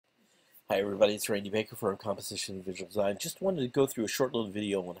Hi everybody, it's Randy Baker from Composition and Visual Design. Just wanted to go through a short little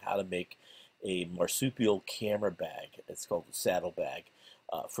video on how to make a marsupial camera bag. It's called a saddle bag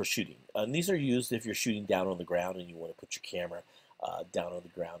for shooting. And these are used if you're shooting down on the ground and you want to put your camera down on the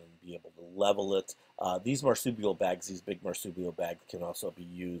ground and be able to level it. These marsupial bags, these big marsupial bags, can also be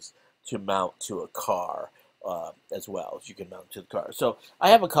used to mount to a car as well. As you can mount to the car. So I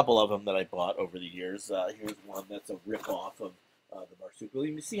have a couple of them that I bought over the years. Here's one that's a rip-off of the marsupial.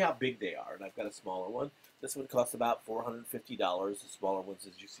 You can see how big they are, and I've got a smaller one. This one costs about $450. The smaller ones,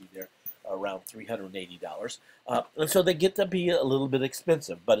 as you see there, are around $380. And so they get to be a little bit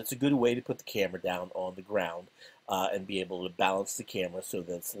expensive, but it's a good way to put the camera down on the ground and be able to balance the camera so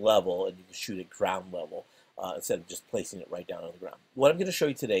that it's level and you can shoot at ground level instead of just placing it right down on the ground. What I'm going to show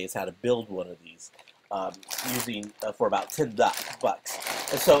you today is how to build one of these using for about $10 bucks.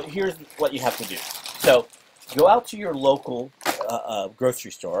 And so here's what you have to do. So go out to your local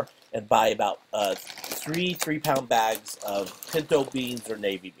grocery store and buy about three-pound bags of pinto beans or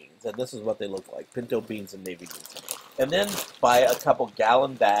navy beans. And this is what they look like, pinto beans and navy beans. And then buy a couple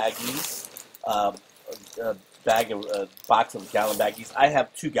gallon baggies, a box of gallon baggies. I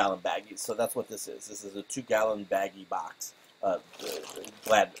have 2-gallon baggies, so that's what this is. This is a 2-gallon baggie box,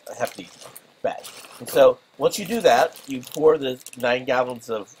 hefty bag. And so once you do that, you pour the 9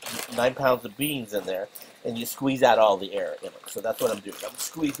 pounds of beans in there, and you squeeze out all the air in it. So that's what I'm doing. I'm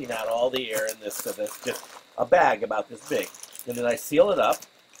squeezing out all the air in this, so that's just a bag about this big. And then I seal it up,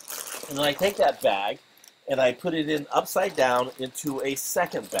 and then I take that bag, and I put it in upside down into a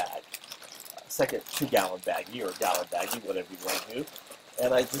second bag, a second 2-gallon baggie or gallon baggie, whatever you want to do.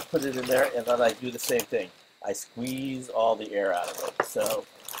 And I just put it in there, and then I do the same thing. I squeeze all the air out of it. So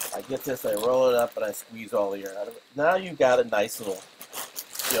I get this, I roll it up, and I squeeze all the air out of it. Now you've got a nice little,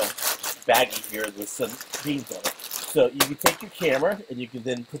 baggie here with some beans on it. So you can take your camera, and you can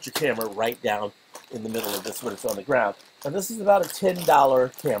then put your camera right down in the middle of this when it's on the ground. And this is about a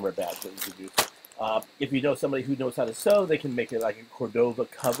 $10 camera bag that you can do. If you know somebody who knows how to sew, they can make it like a Cordova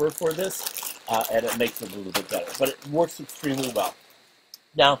cover for this, and it makes it a little bit better. But it works extremely well.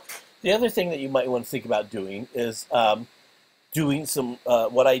 Now, the other thing that you might want to think about doing is doing some,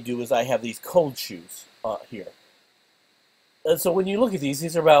 what I do is I have these cold shoes here. And so when you look at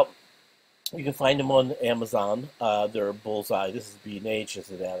these are about, you can find them on Amazon. They're Bullseye. This is B&H. This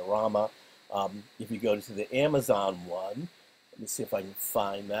is Adorama. If you go to the Amazon one, let me see if I can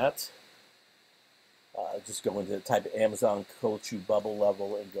find that. Just go into the type of Amazon cold shoe bubble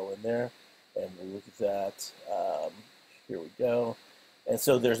level and go in there. And we'll look at that. Here we go. And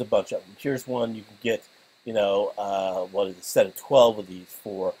so there's a bunch of them. Here's one you can get, what is a set of 12 of these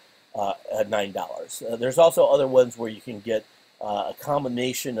for $9. There's also other ones where you can get a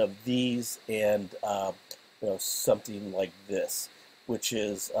combination of these and something like this, which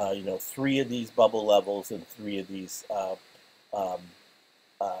is 3 of these bubble levels and 3 of these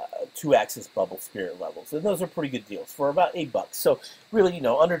 2-axis bubble spirit levels, and those are pretty good deals for about $8. So really,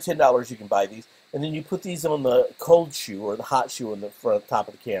 under $10 you can buy these, and then you put these on the cold shoe or the hot shoe on the front top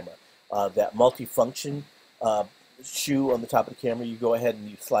of the camera. That multifunction shoe on the top of the camera, you go ahead and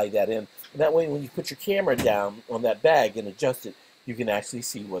you slide that in. And that way, when you put your camera down on that bag and adjust it, you can actually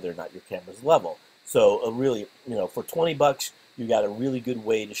see whether or not your camera's level. So really, for $20, you got a really good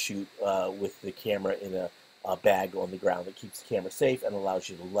way to shoot with the camera in a bag on the ground that keeps the camera safe and allows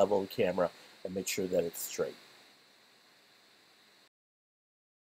you to level the camera and make sure that it's straight.